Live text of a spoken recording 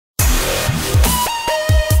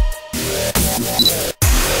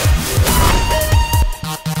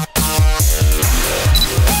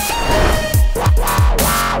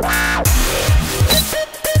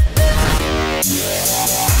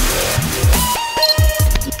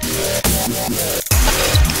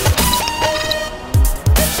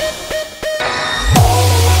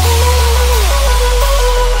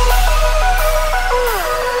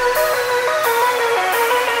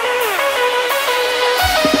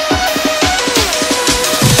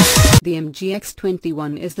The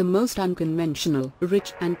MGX-21 is the most unconventional,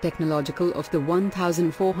 rich and technological of the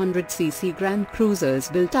 1400cc Grand Cruisers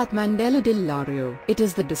built at Mandello del Lario. It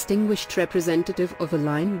is the distinguished representative of a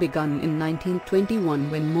line begun in 1921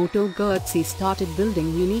 when Moto Guzzi started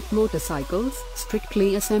building unique motorcycles,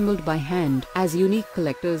 strictly assembled by hand, as unique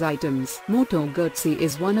collector's items. Moto Guzzi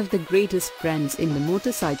is one of the greatest brands in the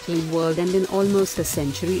motorcycling world, and in almost a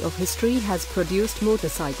century of history has produced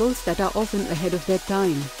motorcycles that are often ahead of their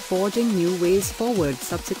time, forging new ways forward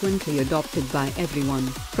subsequently adopted by everyone,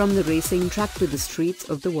 from the racing track to the streets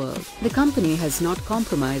of the world. The company has not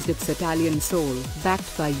compromised its Italian soul,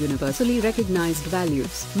 backed by universally recognized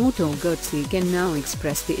values. Moto Guzzi can now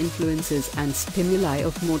express the influences and stimuli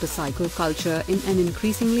of motorcycle culture in an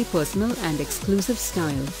increasingly personal and exclusive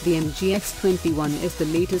style. The MGX-21 is the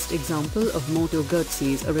latest example of Moto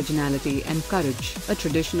Guzzi's originality and courage, a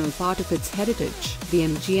traditional part of its heritage. The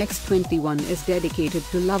MGX-21 is dedicated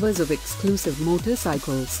to lovers of exclusive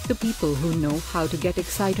motorcycles, to people who know how to get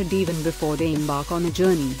excited even before they embark on a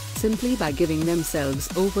journey, simply by giving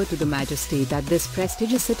themselves over to the majesty that this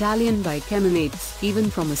prestigious Italian bike emanates,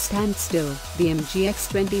 even from a standstill. The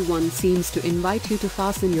MGX-21 seems to invite you to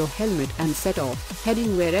fasten your helmet and set off,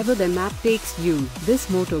 heading wherever the map takes you.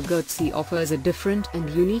 This Moto Guzzi offers a different and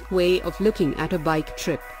unique way of looking at a bike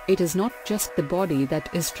trip. It is not just the body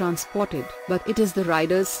that is transported, but it is the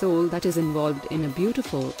rider's soul that is involved in a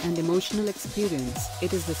beautiful and emotional experience.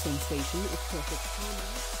 It is the sensation of perfect harmony.